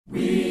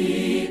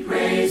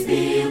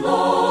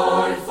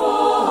Lord,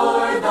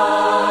 for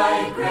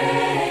thy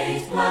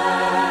great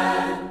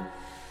plan,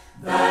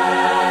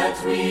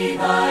 that we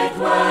thy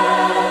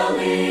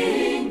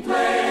dwelling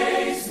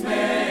place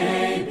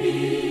may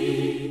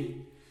be.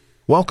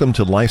 Welcome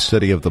to Life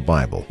Study of the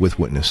Bible with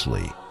Witness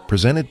Lee,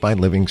 presented by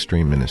Living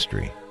Stream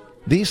Ministry.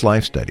 These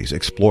life studies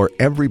explore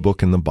every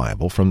book in the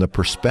Bible from the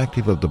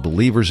perspective of the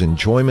believer's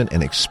enjoyment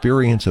and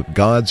experience of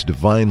God's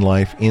divine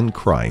life in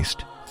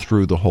Christ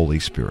through the Holy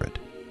Spirit.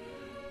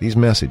 These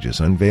messages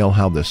unveil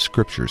how the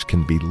Scriptures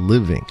can be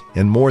living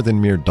and more than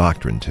mere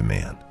doctrine to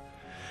man.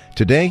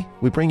 Today,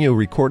 we bring you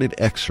recorded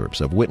excerpts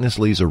of Witness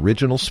Lee's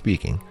original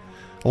speaking,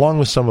 along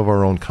with some of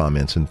our own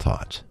comments and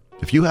thoughts.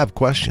 If you have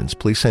questions,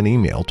 please send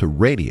email to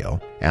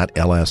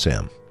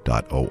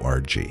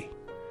radio@lsm.org.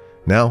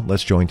 Now,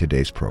 let's join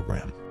today's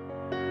program.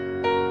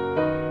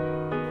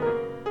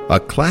 A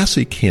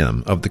classic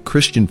hymn of the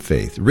Christian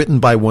faith, written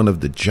by one of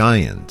the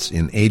giants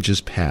in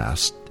ages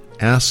past,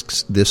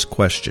 asks this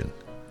question: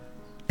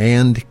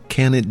 "And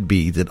can it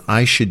be that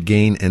I should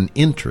gain an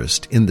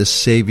interest in the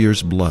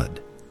Savior's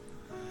blood?"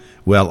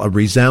 Well, a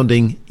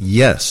resounding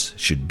yes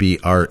should be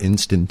our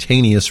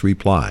instantaneous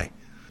reply.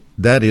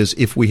 That is,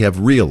 if we have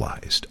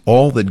realized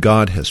all that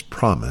God has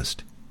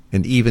promised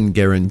and even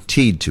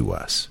guaranteed to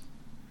us.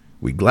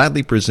 We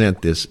gladly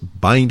present this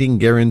binding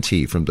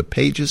guarantee from the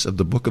pages of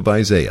the book of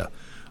Isaiah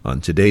on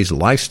today's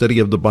Life Study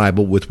of the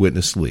Bible with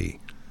Witness Lee,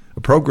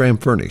 a program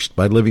furnished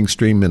by Living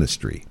Stream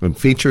Ministry and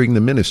featuring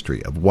the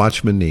ministry of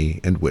Watchman Nee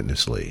and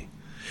Witness Lee.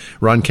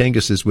 Ron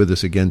Kangas is with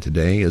us again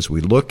today as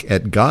we look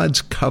at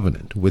God's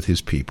covenant with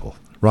His people.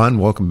 Ron,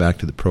 welcome back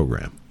to the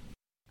program.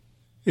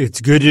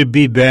 It's good to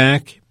be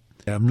back.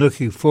 I'm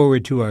looking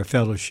forward to our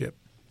fellowship.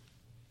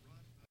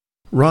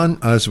 Ron,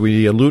 as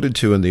we alluded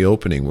to in the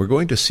opening, we're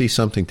going to see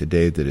something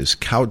today that is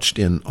couched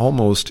in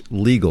almost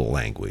legal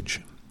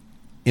language.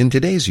 In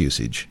today's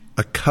usage,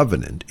 a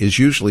covenant is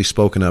usually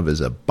spoken of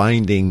as a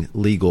binding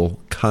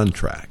legal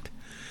contract.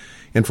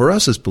 And for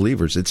us as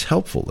believers, it's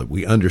helpful that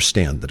we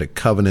understand that a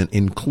covenant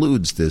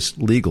includes this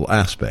legal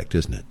aspect,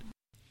 isn't it?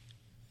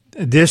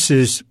 This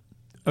is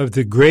of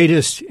the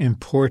greatest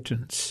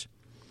importance.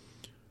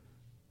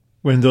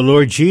 When the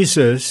Lord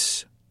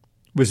Jesus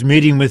was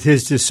meeting with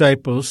His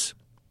disciples,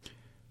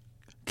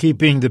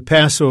 keeping the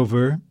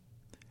Passover,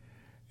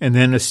 and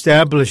then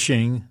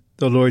establishing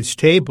the Lord's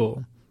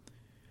table,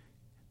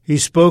 He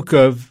spoke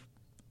of,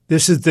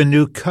 "This is the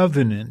new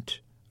covenant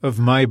of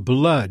my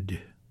blood."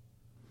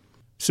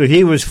 So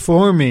He was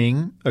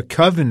forming a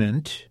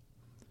covenant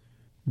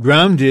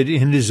grounded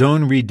in His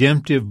own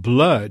redemptive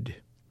blood.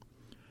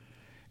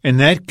 And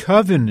that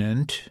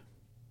covenant,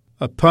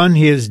 upon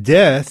His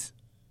death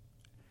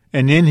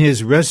and in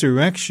His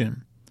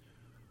resurrection,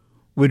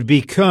 would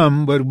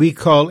become what we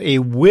call a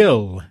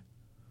will.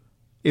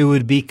 It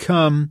would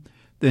become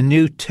the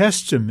New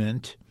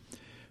Testament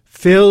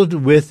filled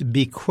with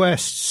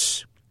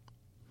bequests.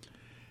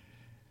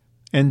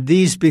 And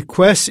these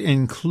bequests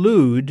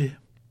include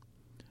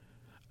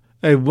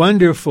a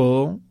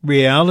wonderful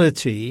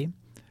reality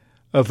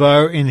of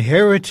our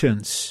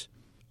inheritance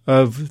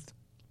of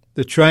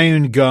the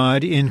triune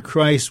God in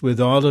Christ with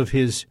all of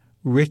His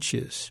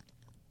riches.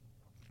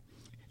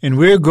 And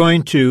we're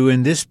going to,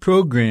 in this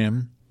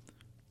program,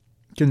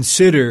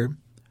 consider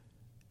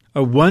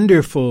a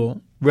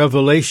wonderful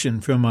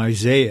revelation from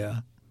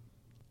Isaiah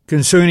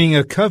concerning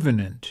a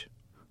covenant.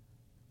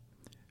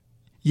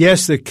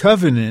 Yes, the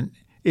covenant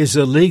is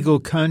a legal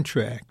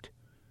contract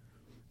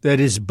that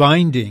is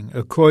binding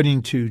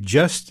according to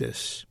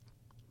justice.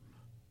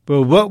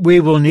 But what we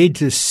will need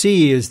to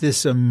see is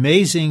this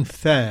amazing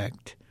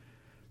fact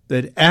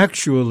that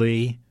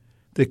actually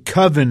the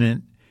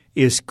covenant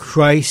is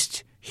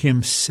Christ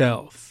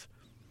Himself.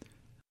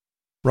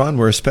 Ron,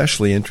 we're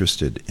especially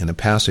interested in a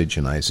passage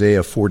in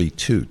Isaiah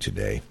 42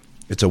 today.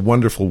 It's a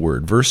wonderful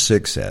word. Verse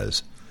 6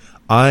 says,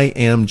 "I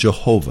am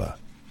Jehovah.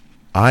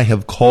 I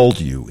have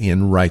called you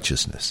in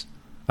righteousness.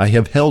 I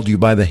have held you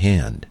by the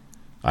hand.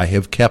 I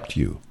have kept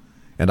you,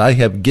 and I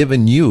have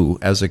given you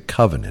as a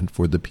covenant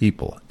for the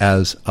people,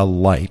 as a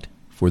light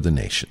for the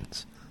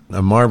nations."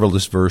 A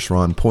marvelous verse,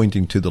 Ron,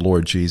 pointing to the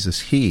Lord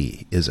Jesus.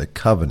 He is a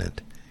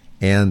covenant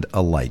and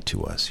a light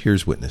to us.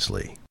 Here's Witness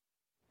Lee.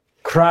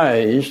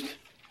 Christ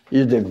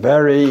is the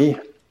very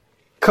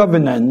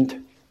covenant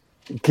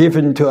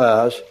given to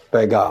us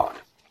by God.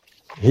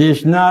 He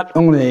is not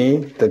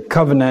only the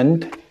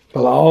covenant,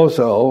 but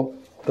also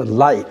the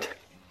light.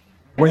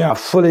 We are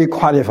fully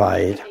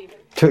qualified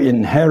to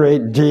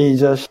inherit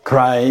Jesus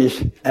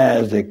Christ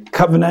as the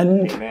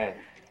covenant. Amen.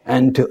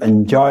 And to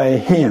enjoy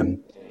Him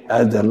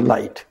as the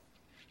light.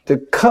 The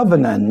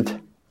covenant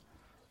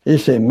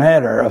is a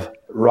matter of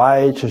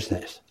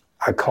righteousness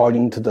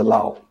according to the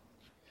law.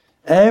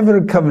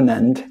 Every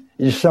covenant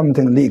is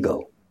something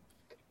legal.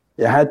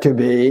 It had to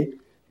be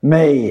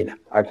made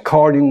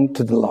according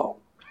to the law.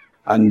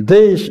 And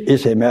this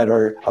is a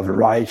matter of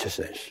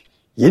righteousness.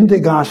 In the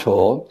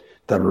gospel,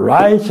 the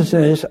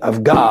righteousness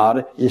of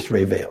God is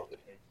revealed.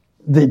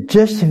 The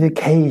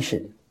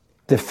justification,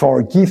 the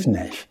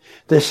forgiveness,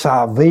 the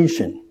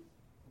salvation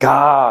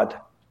God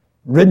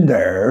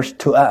renders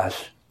to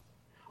us,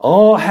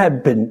 all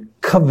have been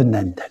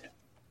covenanted.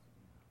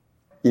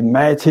 In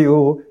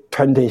Matthew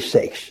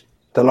 26,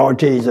 the Lord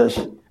Jesus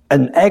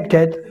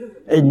enacted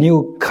a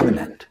new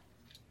covenant,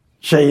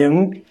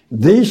 saying,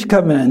 this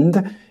covenant,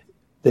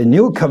 the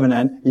new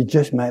covenant, is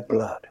just my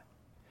blood.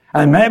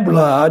 And my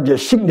blood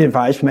just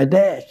signifies my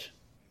death.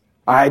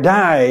 I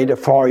died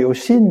for your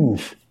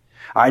sins.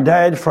 I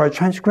died for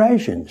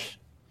transgressions.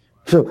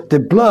 So the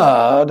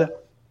blood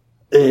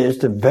is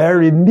the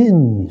very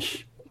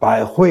means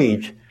by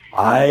which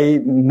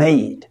I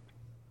made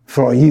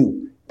for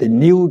you the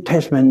New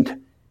Testament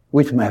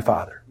with my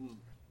Father.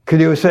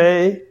 Could you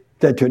say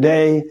that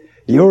today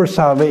your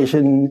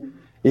salvation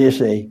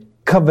is a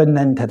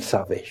covenanted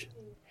salvation?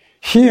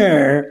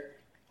 Here,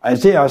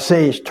 Isaiah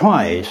says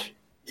twice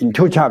in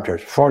 2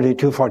 chapters,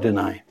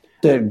 42-49,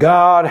 that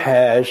God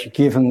has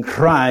given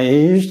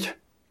Christ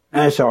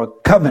as our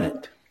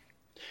covenant.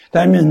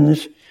 That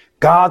means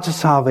God's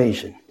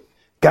salvation,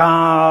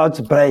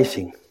 God's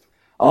blessing,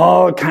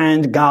 all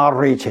kinds of God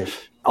riches,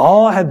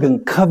 all have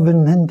been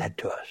covenanted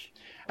to us.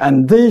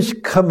 And this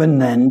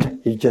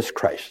covenant is just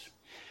Christ.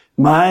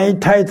 My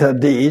title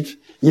deeds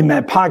in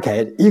my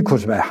pocket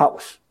equals my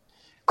house.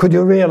 Could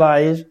you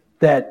realize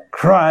that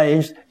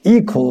Christ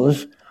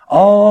equals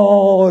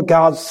all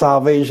God's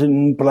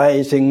salvation,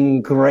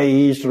 blessing,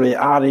 grace,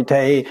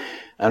 reality,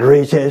 and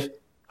riches?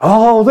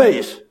 All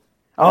this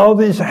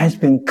has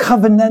been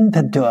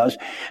covenanted to us.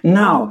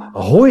 Now,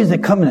 who is the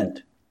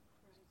covenant?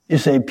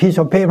 Is it a piece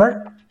of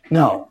paper?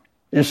 No.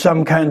 Is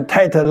some kind of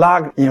title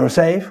locked in your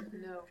safe?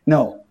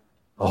 No.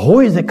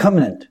 Who is the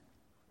covenant?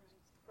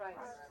 Christ.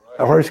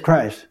 Where is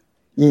Christ?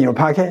 In your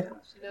pocket?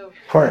 No.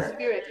 Where?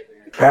 Spirit.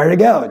 Very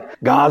good.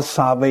 God's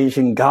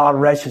salvation, God's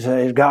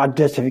righteousness, God's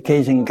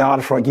justification,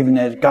 God's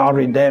forgiveness, God's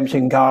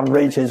redemption, God's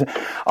riches.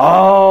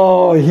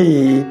 All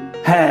He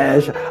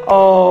has,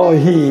 all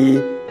He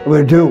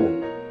will do.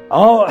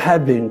 All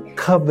have been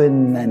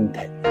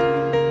covenanted.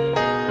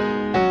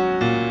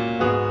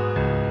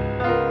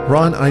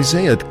 Ron,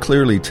 Isaiah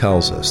clearly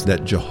tells us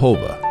that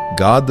Jehovah,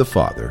 God the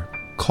Father,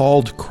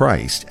 called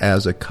Christ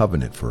as a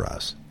covenant for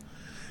us.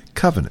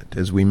 Covenant,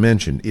 as we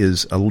mentioned,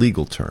 is a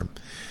legal term.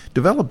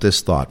 Develop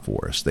this thought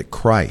for us, that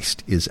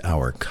Christ is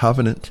our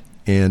covenant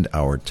and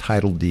our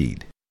title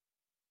deed.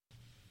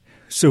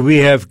 So we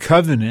have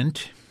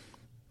covenant,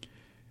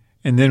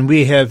 and then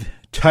we have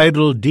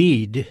title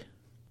deed.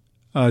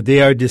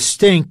 They are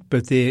distinct,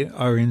 but they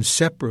are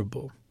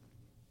inseparable.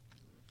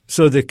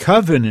 So the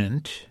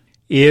covenant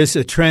is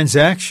a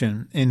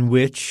transaction in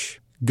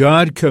which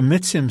God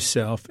commits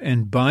himself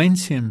and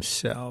binds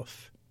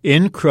himself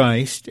in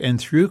Christ and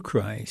through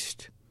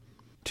Christ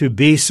to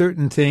be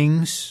certain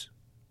things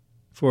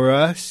for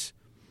us,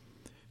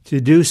 to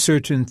do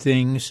certain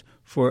things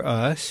for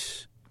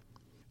us.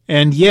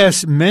 And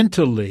yes,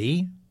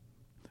 mentally,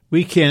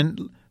 we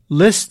can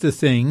list the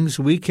things,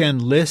 we can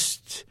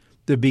list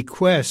the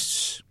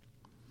bequests,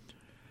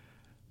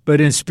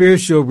 but in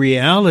spiritual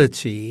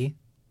reality,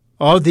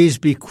 all these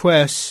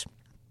bequests,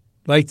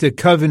 like the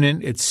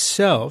covenant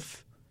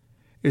itself,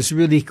 is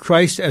really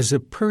Christ as a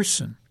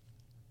person.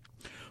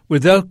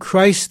 Without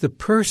Christ the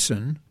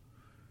person,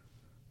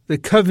 the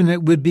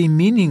covenant would be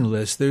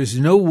meaningless. There's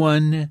no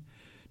one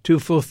to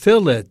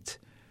fulfill it.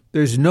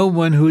 There's no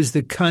one who is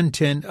the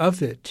content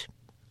of it.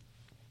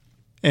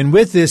 And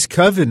with this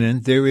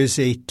covenant, there is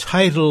a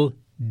title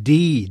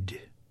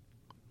deed.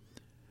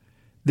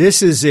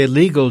 This is a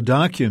legal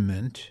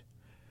document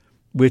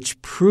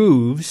which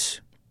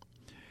proves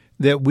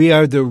that we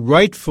are the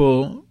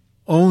rightful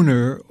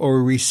owner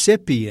or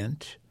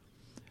recipient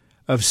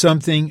of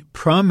something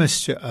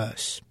promised to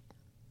us.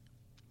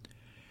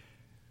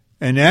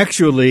 And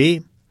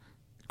actually,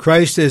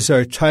 Christ as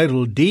our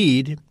title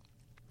deed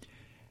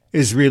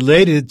is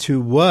related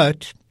to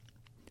what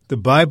the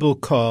Bible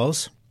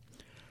calls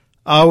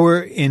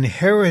our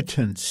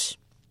inheritance.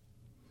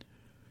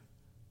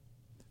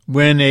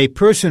 When a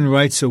person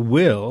writes a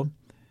will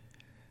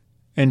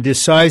and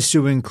decides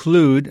to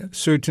include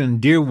certain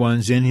dear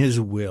ones in his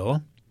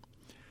will,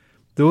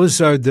 those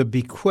are the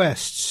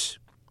bequests.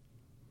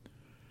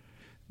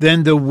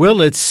 Then the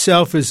will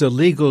itself is a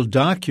legal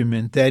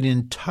document that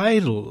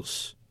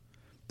entitles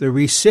the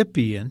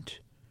recipient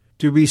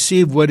to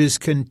receive what is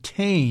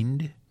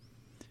contained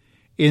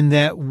in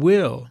that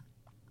will.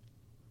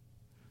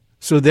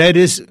 So that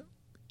is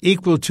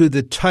equal to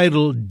the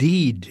title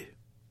deed.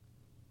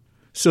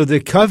 So the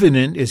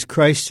covenant is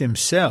Christ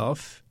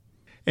himself,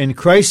 and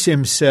Christ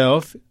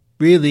himself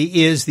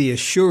really is the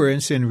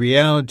assurance and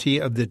reality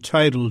of the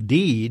title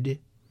deed,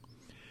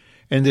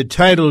 and the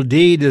title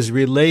deed is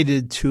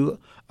related to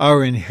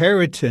our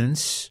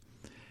inheritance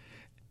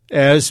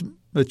as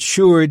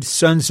matured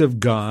sons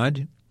of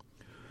God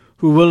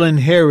who will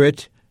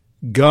inherit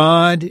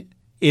God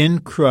in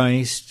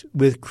Christ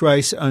with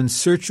Christ's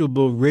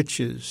unsearchable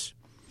riches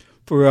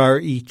for our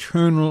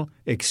eternal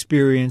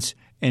experience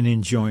and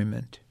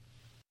enjoyment.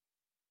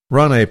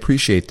 Ron, I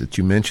appreciate that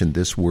you mentioned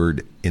this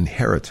word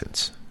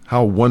inheritance.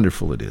 How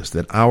wonderful it is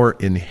that our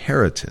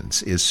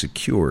inheritance is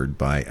secured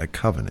by a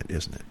covenant,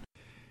 isn't it?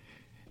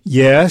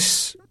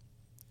 Yes,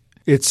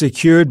 it's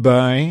secured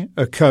by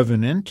a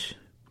covenant.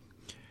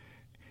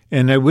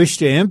 And I wish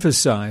to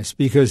emphasize,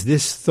 because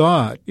this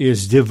thought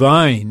is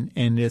divine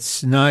and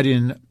it's not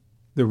in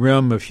the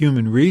realm of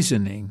human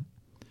reasoning,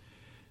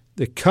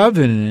 the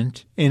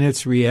covenant in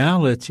its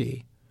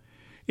reality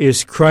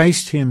is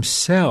Christ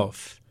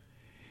himself.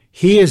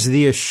 He is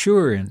the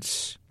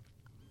assurance.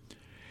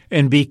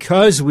 And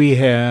because we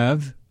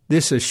have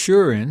this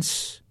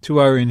assurance to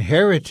our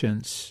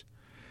inheritance,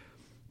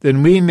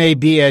 then we may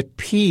be at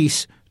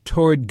peace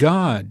toward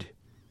God.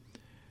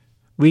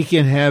 We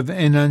can have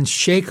an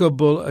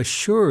unshakable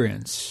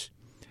assurance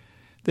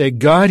that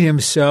God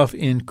himself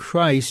in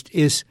Christ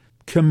is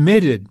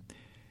committed.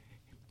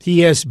 He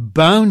has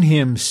bound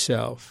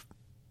himself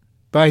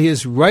by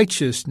his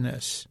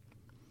righteousness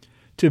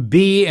to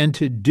be and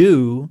to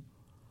do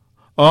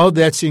all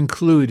that's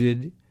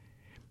included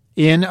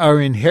in our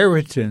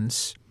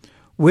inheritance,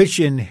 which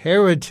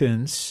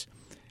inheritance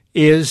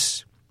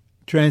is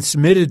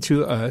transmitted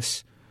to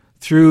us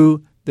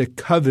through the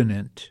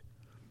covenant.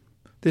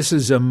 This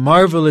is a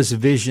marvelous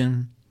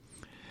vision.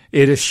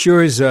 It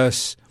assures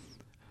us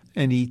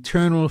an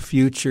eternal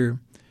future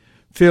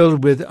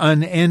filled with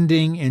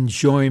unending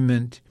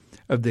enjoyment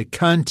of the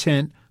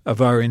content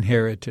of our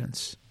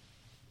inheritance.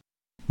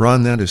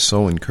 Ron, that is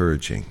so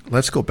encouraging.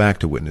 Let's go back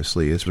to Witness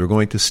Lee as we're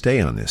going to stay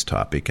on this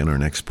topic in our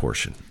next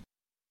portion.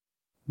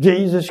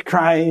 Jesus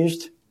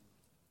Christ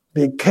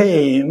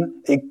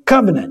became a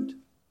covenant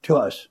to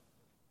us.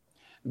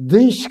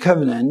 This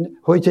covenant,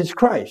 which is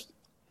Christ,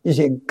 is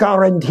a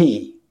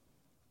guarantee.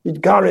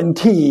 It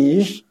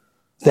guarantees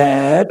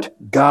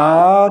that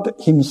God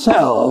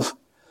himself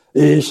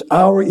is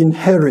our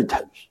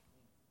inheritance.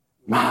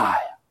 My,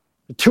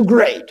 too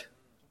great.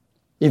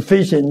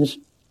 Ephesians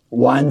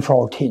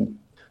 1:14.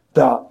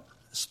 The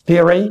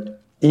Spirit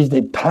is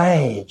the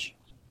pledge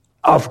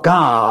of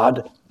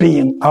God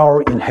being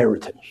our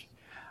inheritance.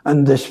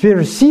 And the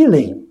Spirit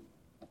sealing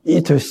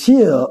is to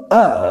seal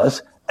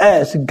us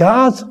as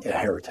God's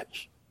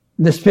inheritance.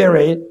 The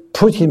Spirit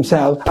put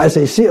himself as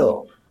a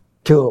seal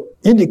to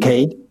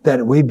indicate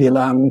that we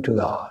belong to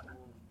God.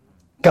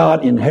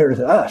 God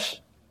inherited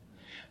us.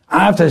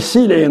 After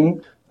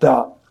sealing,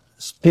 the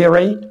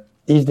Spirit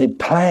is the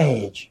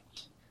pledge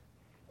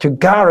to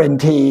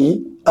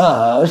guarantee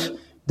us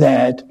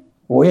that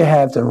we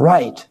have the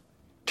right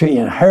to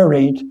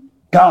inherit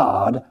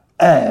God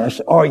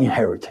as our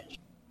inheritance.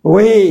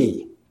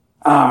 We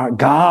are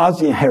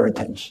God's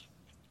inheritance.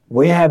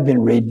 We have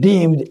been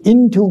redeemed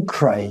into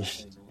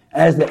Christ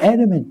as the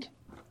element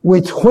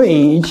with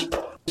which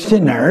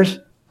sinners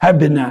have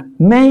been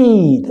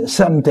made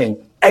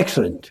something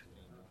excellent,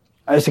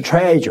 as a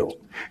treasure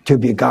to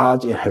be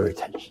God's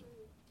inheritance.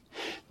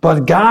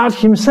 But God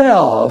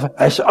himself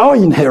as our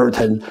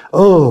inheritance,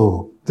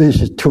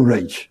 this is too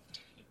rich.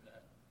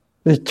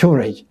 This is too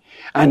rich.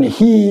 And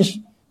his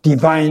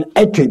divine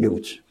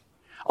attributes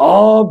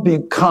all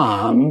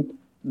become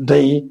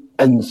the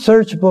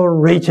unsearchable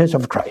riches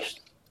of Christ.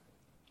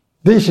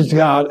 This is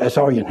God as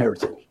our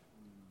inheritance.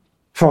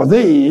 For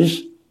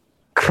this,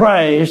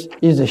 Christ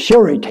is the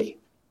surety,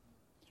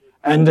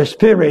 and the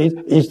Spirit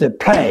is the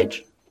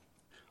pledge.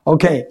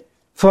 Okay,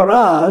 for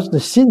us, the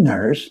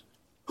sinners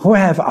who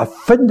have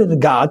offended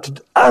God to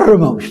the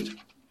uttermost,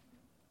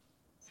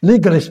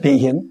 legally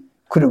speaking,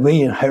 could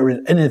we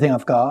inherit anything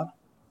of God?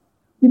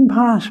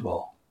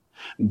 Impossible.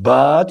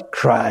 But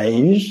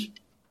Christ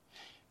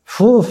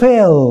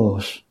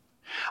fulfills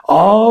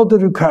all the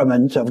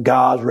requirements of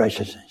God's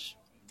righteousness.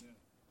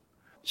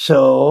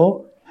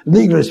 So,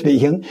 legally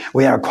speaking,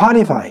 we are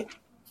qualified.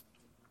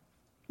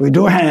 We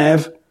do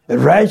have a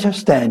righteous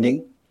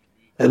standing,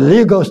 a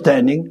legal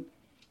standing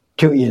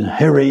to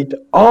inherit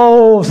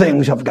all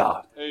things of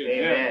God.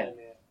 Amen.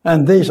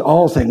 And these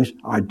all things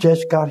are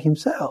just God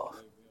himself.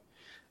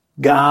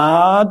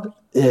 God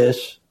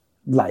is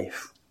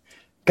life.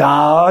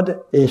 God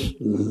is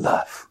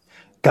love.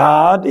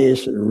 God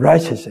is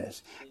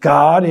righteousness.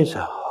 God is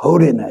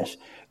holiness.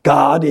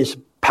 God is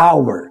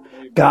power.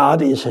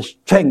 God is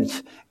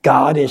strength.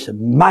 God is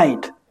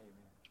might.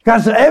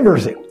 God's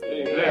everything.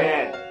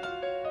 Amen.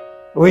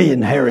 We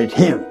inherit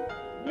him,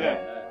 Amen.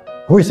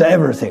 who is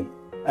everything,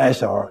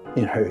 as our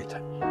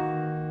inheritance.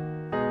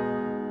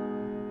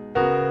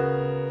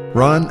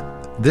 Ron,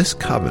 this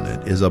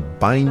covenant is a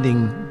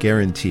binding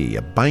guarantee,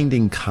 a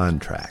binding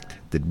contract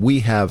that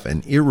we have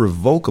an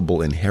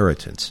irrevocable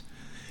inheritance.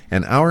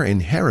 And our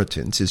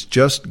inheritance is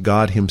just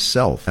God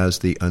himself as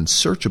the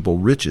unsearchable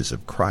riches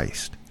of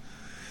Christ.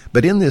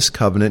 But in this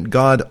covenant,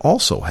 God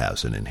also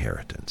has an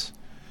inheritance.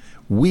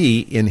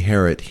 We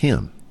inherit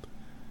him,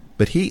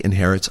 but he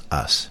inherits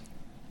us.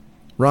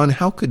 Ron,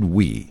 how could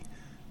we,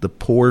 the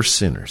poor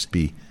sinners,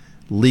 be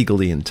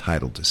legally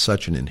entitled to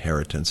such an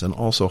inheritance? And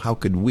also, how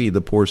could we,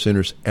 the poor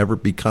sinners, ever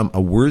become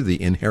a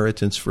worthy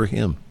inheritance for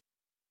him?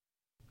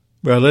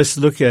 Well, let's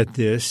look at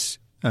this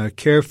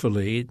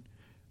carefully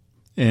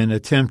and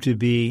attempt to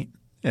be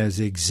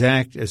as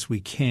exact as we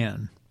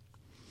can.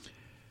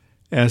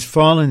 As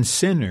fallen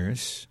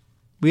sinners,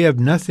 we have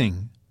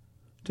nothing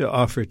to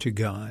offer to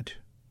God.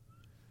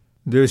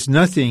 There's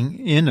nothing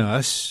in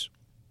us,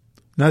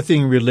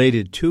 nothing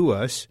related to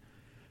us,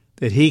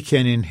 that he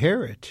can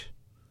inherit.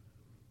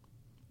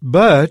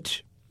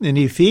 But in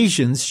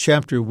Ephesians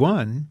chapter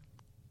 1,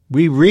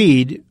 we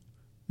read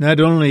not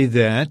only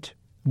that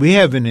we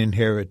have an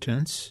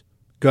inheritance,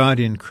 God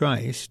in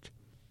Christ,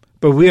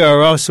 but we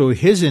are also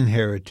his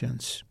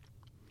inheritance.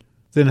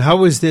 Then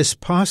how is this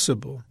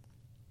possible?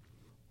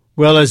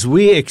 Well, as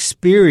we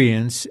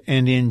experience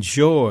and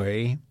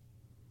enjoy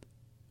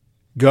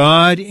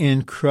God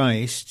in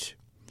Christ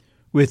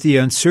with the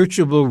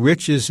unsearchable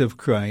riches of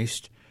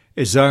Christ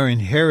as our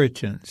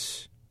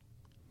inheritance,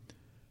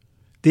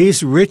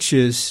 these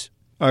riches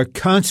are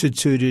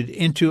constituted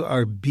into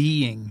our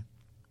being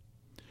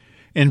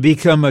and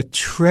become a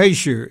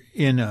treasure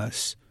in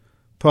us.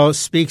 Paul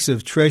speaks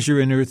of treasure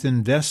in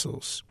earthen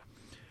vessels.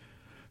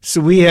 So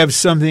we have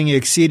something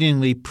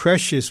exceedingly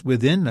precious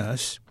within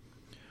us,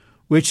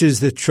 which is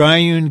the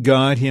triune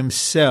God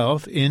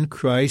himself in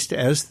Christ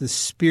as the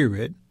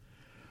Spirit,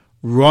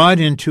 wrought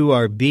into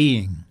our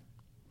being.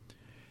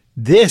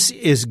 This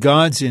is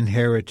God's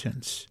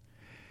inheritance.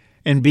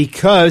 And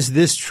because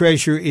this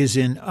treasure is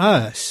in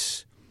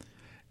us,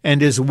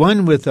 and is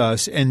one with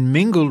us, and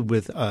mingled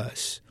with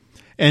us,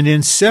 and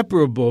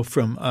inseparable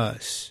from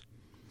us,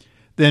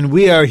 then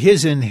we are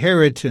his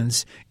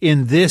inheritance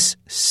in this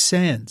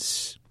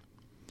sense.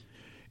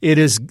 It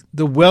is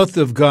the wealth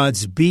of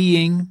God's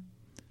being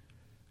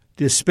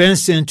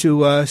dispensed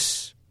into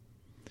us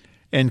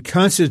and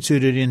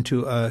constituted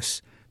into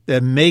us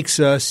that makes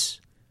us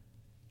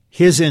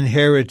his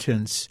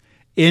inheritance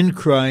in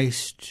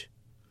Christ,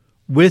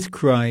 with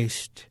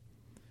Christ,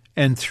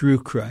 and through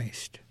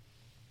Christ.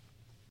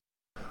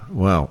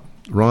 Wow.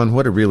 Ron,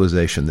 what a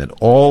realization that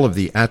all of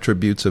the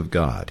attributes of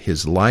God,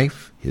 his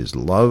life, his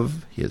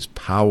love, his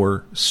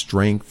power,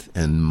 strength,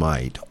 and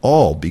might,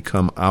 all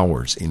become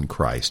ours in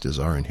Christ as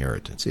our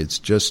inheritance. It's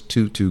just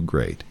too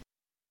great.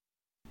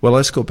 Well,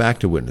 let's go back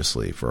to Witness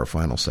Lee for our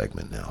final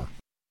segment now.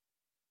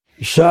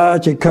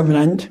 Such a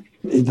covenant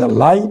is the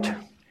light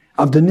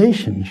of the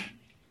nations.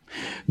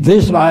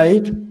 This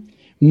light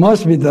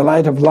must be the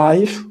light of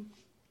life,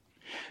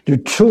 the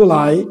true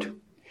light,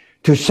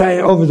 to shine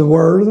over the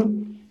world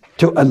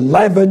to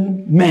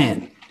 11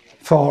 men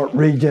for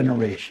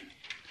regeneration.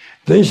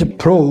 This is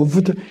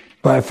proved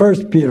by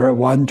 1 Peter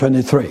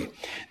 1:23,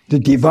 the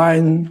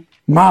divine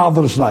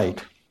marvelous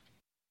light.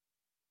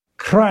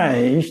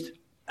 Christ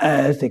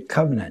as the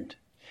covenant.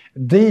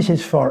 This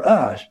is for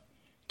us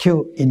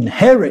to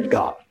inherit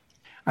God.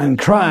 And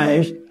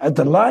Christ as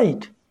the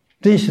light.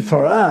 This is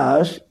for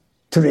us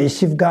to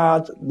receive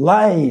God's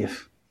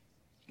life,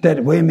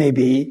 that we may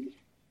be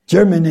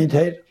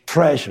germinated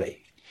freshly.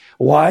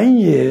 One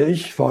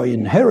is for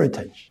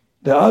inheritance,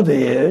 the other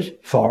is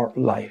for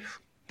life.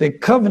 The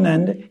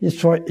covenant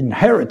is for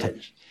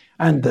inheritance,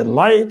 and the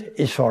light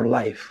is for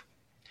life.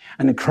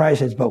 And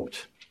Christ is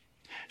both.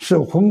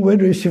 So when we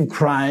receive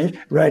Christ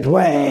right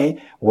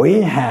away,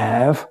 we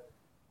have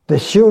the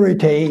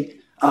surety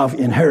of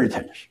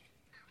inheritance.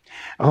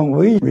 When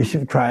we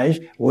receive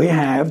Christ, we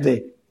have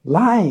the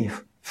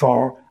life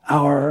for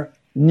our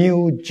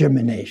new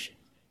germination.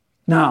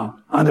 Now,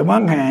 on the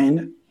one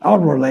hand,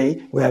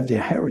 outwardly, we have the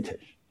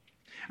inheritance.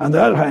 On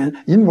the other hand,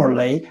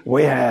 inwardly,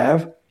 we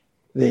have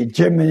the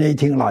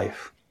germinating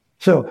life.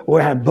 So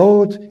we have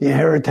both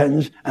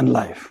inheritance and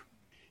life.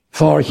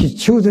 For his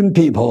chosen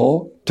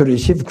people to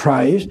receive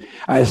Christ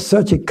as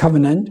such a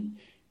covenant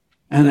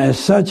and as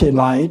such a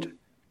light,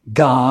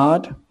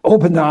 God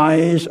opened the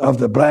eyes of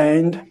the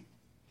blind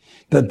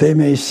that they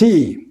may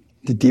see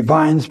the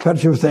divine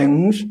spiritual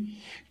things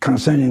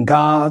concerning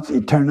God's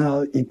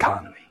eternal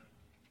economy.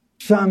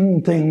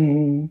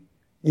 Something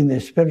in the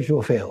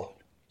spiritual field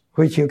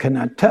which you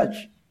cannot touch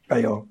by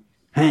your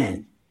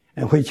hand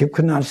and which you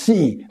could not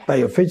see by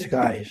your physical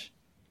eyes,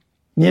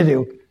 neither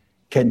you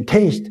can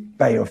taste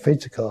by your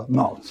physical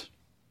mouth.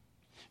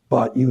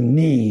 But you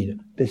need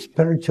the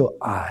spiritual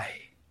eye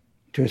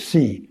to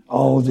see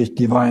all these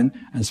divine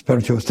and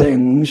spiritual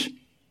things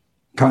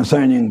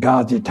concerning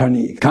God's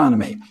eternal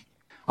economy.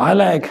 I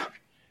like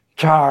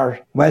Charles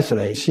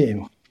Wesley's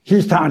hymn.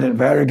 He started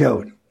very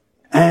good.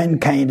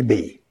 And can it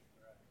be?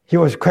 He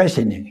was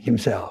questioning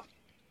himself.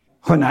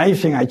 When I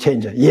sing, I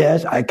change it.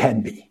 Yes, I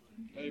can be.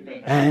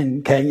 Amen.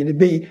 And can it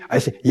be? I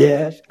say,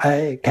 yes,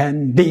 I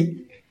can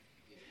be.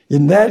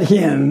 In that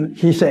hymn,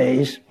 he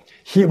says,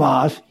 he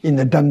was in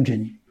the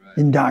dungeon,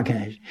 in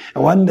darkness.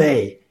 And one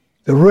day,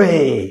 the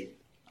ray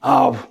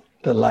of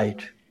the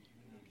light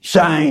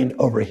shined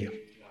over him.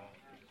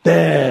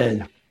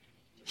 Then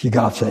he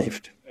got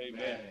saved.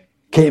 Amen.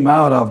 Came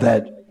out of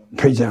that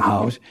prison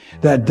house,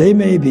 that they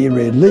may be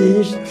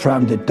released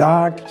from the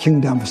dark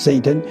kingdom of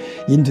Satan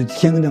into the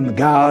kingdom of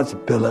God's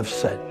beloved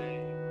Son.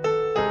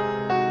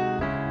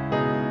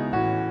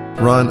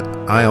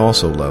 Ron, I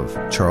also love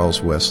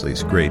Charles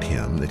Wesley's great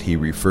hymn that he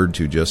referred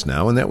to just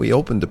now and that we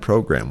opened the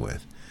program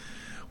with.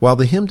 While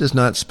the hymn does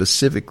not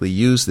specifically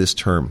use this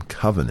term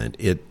covenant,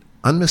 it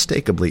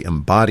unmistakably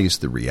embodies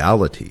the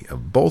reality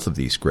of both of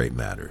these great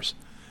matters: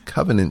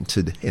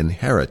 covenanted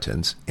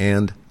inheritance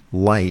and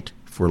light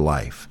for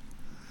life.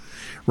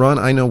 Ron,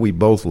 I know we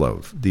both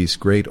love these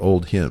great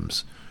old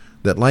hymns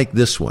that, like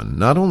this one,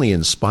 not only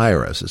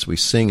inspire us as we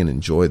sing and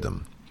enjoy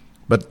them,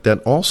 but that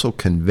also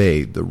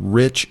convey the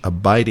rich,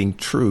 abiding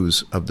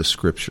truths of the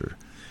Scripture.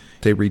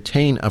 They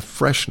retain a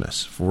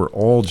freshness for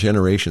all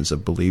generations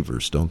of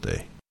believers, don't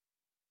they?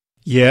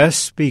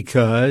 Yes,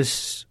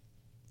 because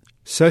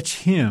such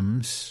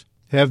hymns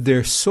have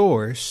their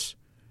source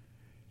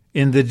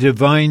in the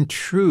divine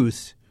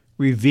truth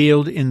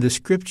revealed in the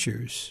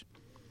Scriptures.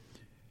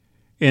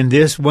 In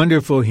this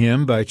wonderful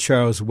hymn by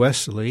Charles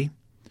Wesley,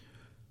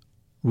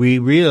 we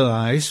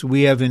realize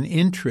we have an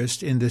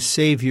interest in the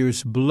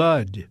Savior's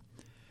blood.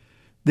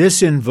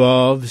 This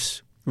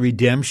involves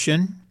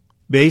redemption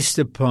based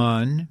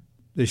upon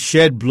the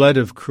shed blood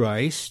of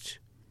Christ,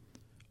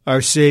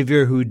 our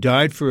Savior who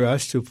died for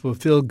us to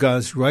fulfill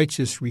God's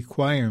righteous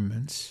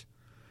requirements.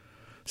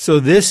 So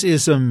this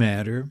is a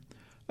matter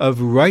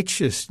of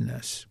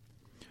righteousness,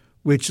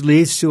 which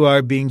leads to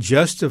our being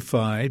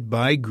justified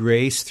by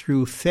grace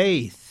through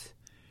faith.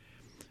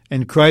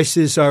 And Christ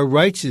is our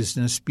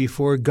righteousness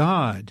before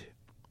God.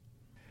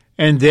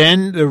 And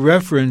then the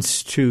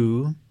reference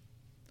to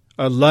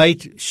a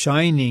light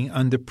shining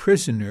on the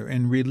prisoner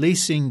and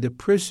releasing the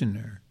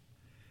prisoner.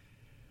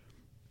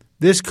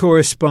 This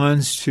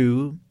corresponds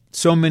to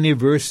so many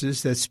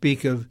verses that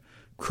speak of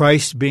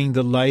Christ being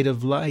the light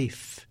of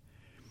life.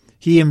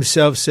 He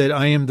himself said,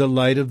 I am the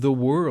light of the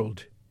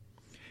world.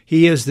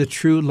 He is the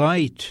true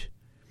light.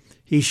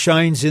 He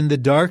shines in the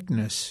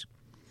darkness.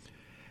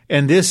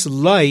 And this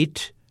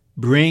light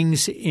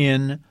brings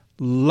in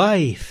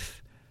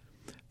life.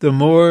 The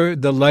more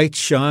the light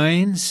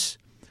shines,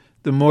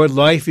 the more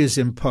life is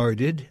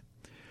imparted.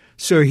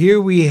 So here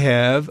we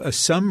have a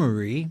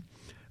summary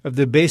of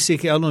the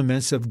basic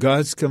elements of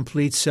God's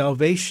complete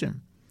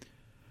salvation.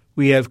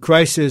 We have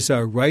Christ as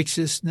our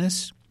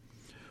righteousness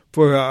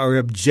for our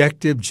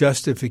objective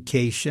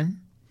justification,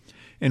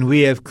 and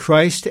we have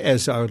Christ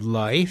as our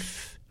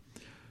life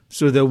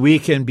so that we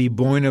can be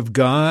born of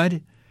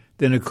God,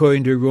 then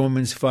according to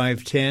Romans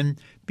 5:10,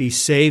 be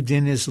saved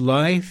in his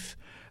life,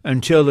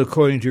 until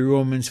according to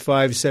Romans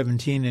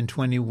 5:17 and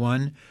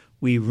 21,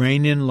 we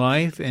reign in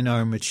life and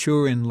are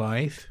mature in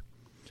life.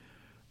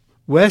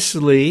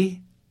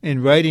 Wesley,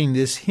 in writing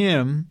this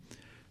hymn,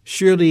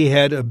 surely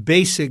had a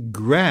basic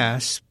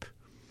grasp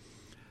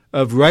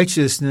of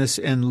righteousness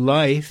and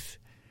life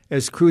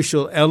as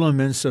crucial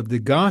elements of the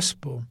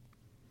gospel.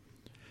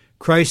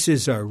 Christ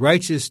is our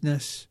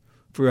righteousness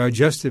for our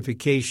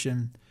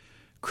justification.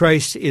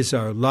 Christ is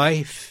our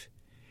life.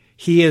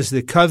 He is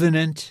the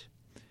covenant.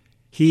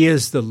 He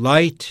is the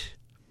light.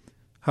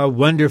 How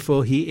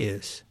wonderful he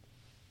is.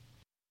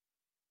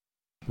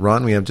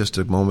 Ron, we have just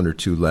a moment or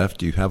two left.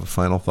 Do you have a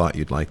final thought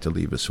you'd like to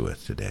leave us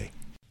with today?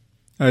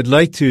 I'd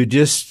like to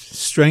just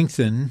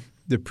strengthen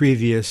the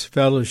previous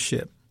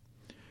fellowship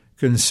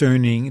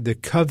concerning the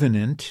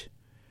covenant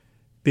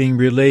being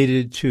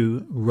related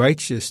to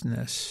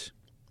righteousness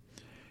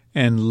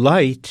and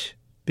light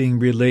being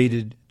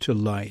related to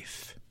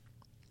life.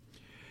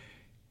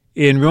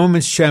 In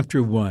Romans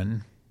chapter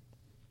 1,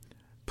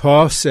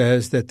 Paul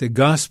says that the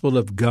gospel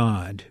of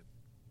God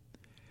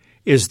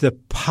is the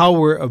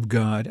power of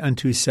God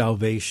unto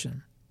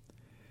salvation.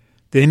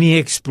 Then he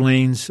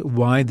explains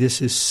why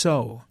this is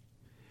so.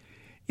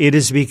 It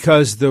is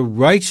because the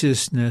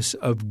righteousness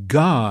of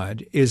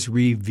God is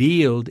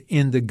revealed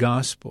in the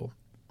gospel.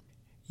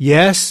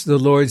 Yes, the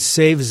Lord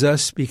saves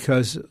us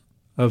because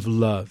of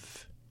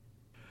love.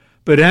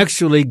 But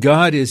actually,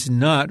 God is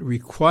not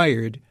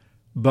required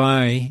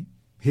by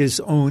his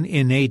own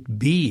innate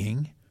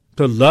being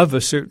to love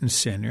a certain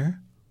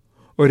sinner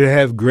or to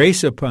have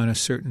grace upon a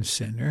certain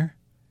sinner,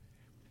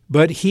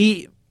 but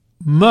he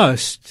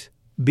must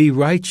be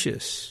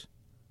righteous.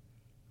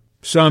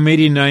 Psalm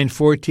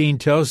 89:14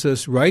 tells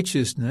us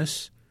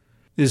righteousness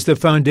is the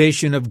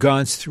foundation of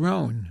God's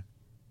throne.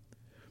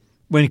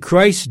 When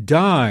Christ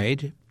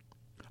died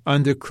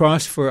on the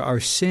cross for our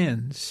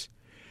sins,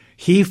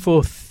 he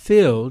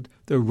fulfilled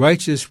the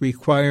righteous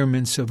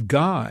requirements of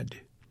God.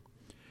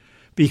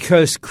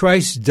 Because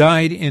Christ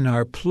died in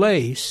our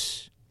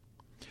place,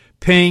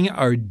 paying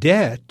our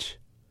debt,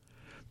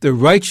 the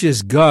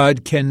righteous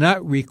God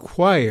cannot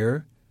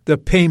require the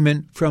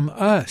payment from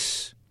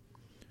us.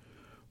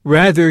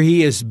 Rather,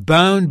 he is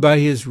bound by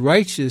his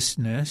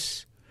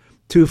righteousness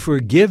to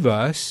forgive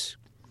us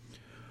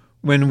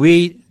when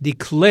we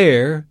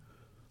declare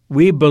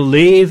we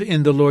believe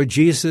in the Lord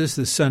Jesus,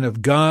 the Son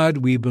of God.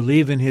 We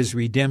believe in his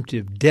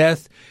redemptive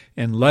death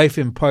and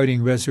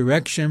life-imparting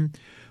resurrection.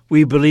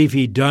 We believe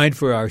he died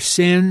for our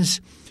sins.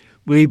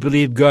 We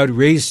believe God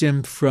raised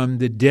him from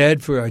the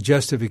dead for our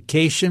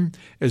justification,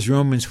 as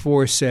Romans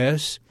 4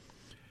 says.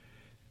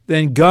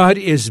 Then God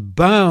is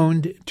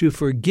bound to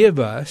forgive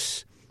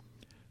us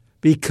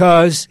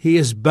because he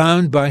is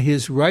bound by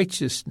his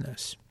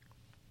righteousness.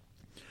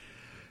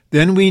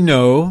 Then we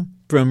know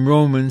from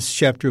Romans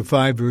chapter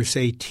 5, verse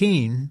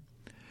 18,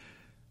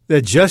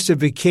 that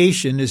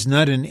justification is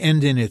not an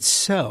end in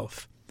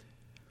itself.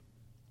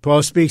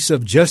 Paul speaks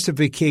of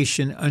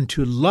justification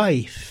unto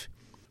life.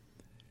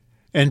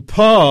 And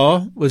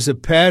Paul was a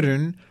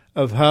pattern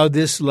of how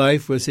this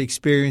life was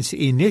experienced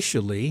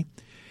initially.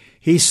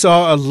 He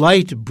saw a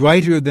light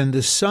brighter than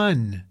the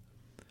sun.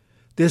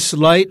 This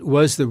light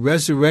was the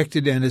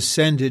resurrected and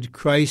ascended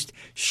Christ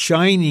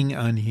shining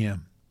on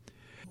him.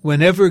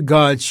 Whenever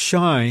God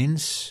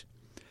shines,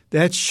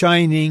 that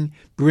shining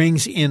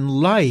brings in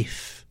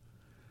life.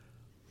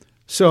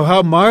 So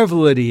how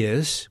marvelous it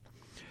is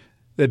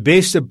that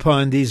based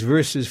upon these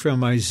verses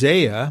from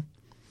Isaiah,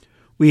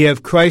 we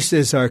have Christ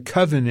as our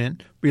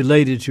covenant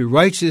related to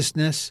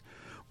righteousness.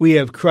 We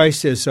have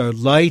Christ as our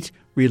light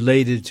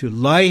related to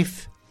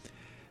life.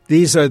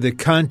 These are the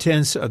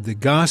contents of the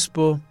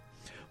gospel.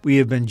 We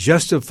have been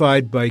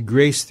justified by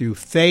grace through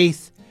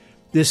faith.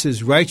 This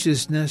is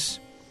righteousness.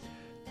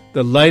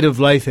 The light of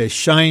life has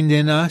shined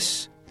in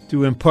us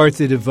to impart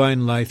the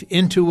divine life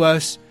into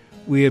us.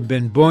 We have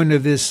been born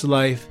of this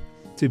life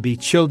to be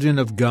children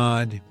of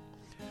God,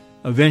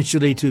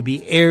 eventually to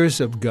be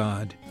heirs of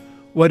God.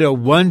 What a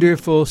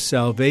wonderful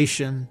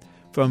salvation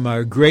from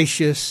our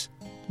gracious,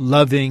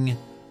 loving,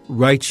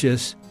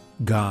 righteous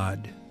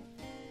God.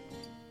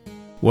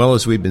 Well,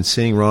 as we've been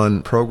seeing,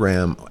 Ron,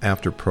 program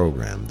after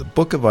program, the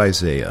book of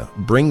Isaiah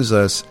brings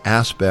us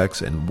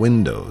aspects and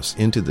windows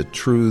into the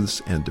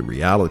truths and the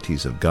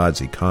realities of God's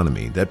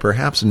economy that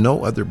perhaps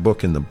no other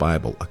book in the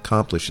Bible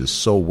accomplishes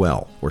so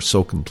well or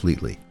so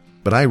completely.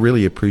 But I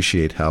really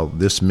appreciate how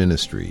this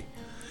ministry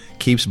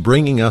keeps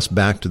bringing us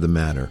back to the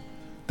matter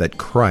that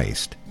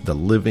Christ, the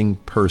living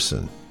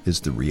person, is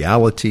the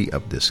reality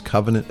of this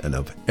covenant and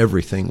of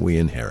everything we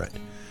inherit.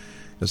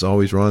 As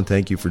always, Ron,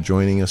 thank you for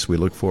joining us. We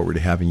look forward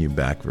to having you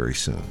back very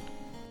soon.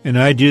 And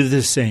I do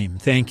the same.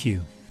 Thank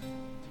you.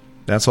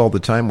 That's all the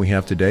time we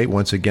have today.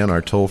 Once again,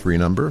 our toll-free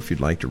number, if you'd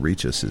like to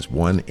reach us, is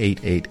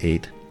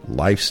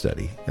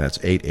 1-888-LIFE-STUDY. That's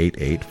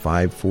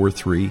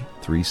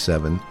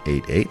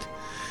 888-543-3788.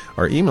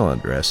 Our email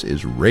address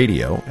is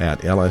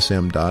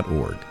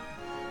radio@lsm.org.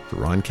 For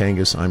Ron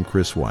Kangas, I'm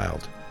Chris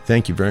Wilde.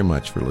 Thank you very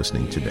much for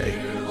listening today.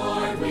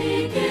 Lord,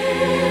 we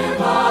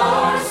give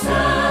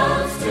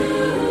ourselves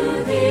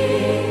to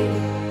Thee.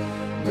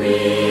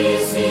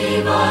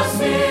 Receive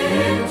us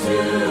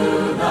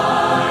into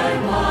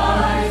Thy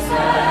wise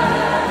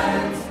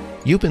hands.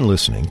 You've been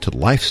listening to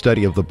Life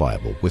Study of the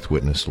Bible with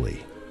Witness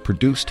Lee,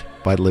 produced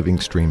by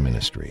Living Stream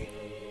Ministry.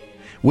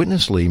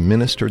 Witness Lee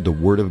ministered the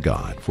Word of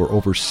God for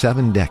over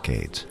 7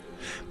 decades.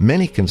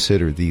 Many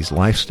consider these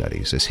life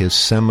studies as his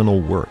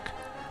seminal work,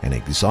 an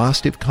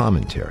exhaustive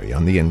commentary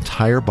on the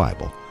entire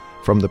Bible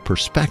from the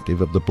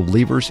perspective of the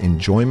believer's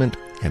enjoyment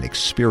and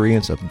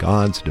experience of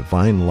God's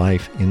divine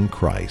life in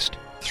Christ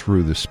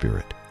through the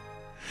Spirit.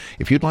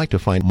 If you'd like to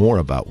find more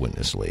about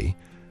Witness Lee,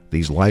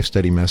 these life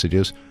study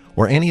messages,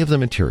 or any of the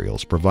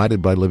materials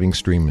provided by Living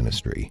Stream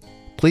Ministry,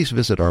 please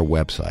visit our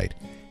website,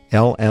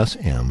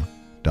 lsm.org.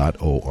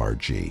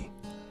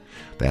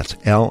 That's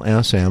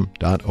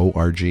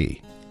lsm.org.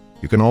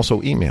 You can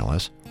also email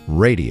us,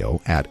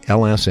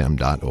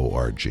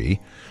 radio@lsm.org,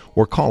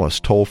 or call us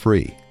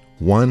toll-free,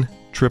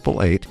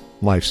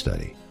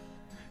 1-888-LIFE-STUDY.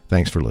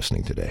 Thanks for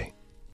listening today.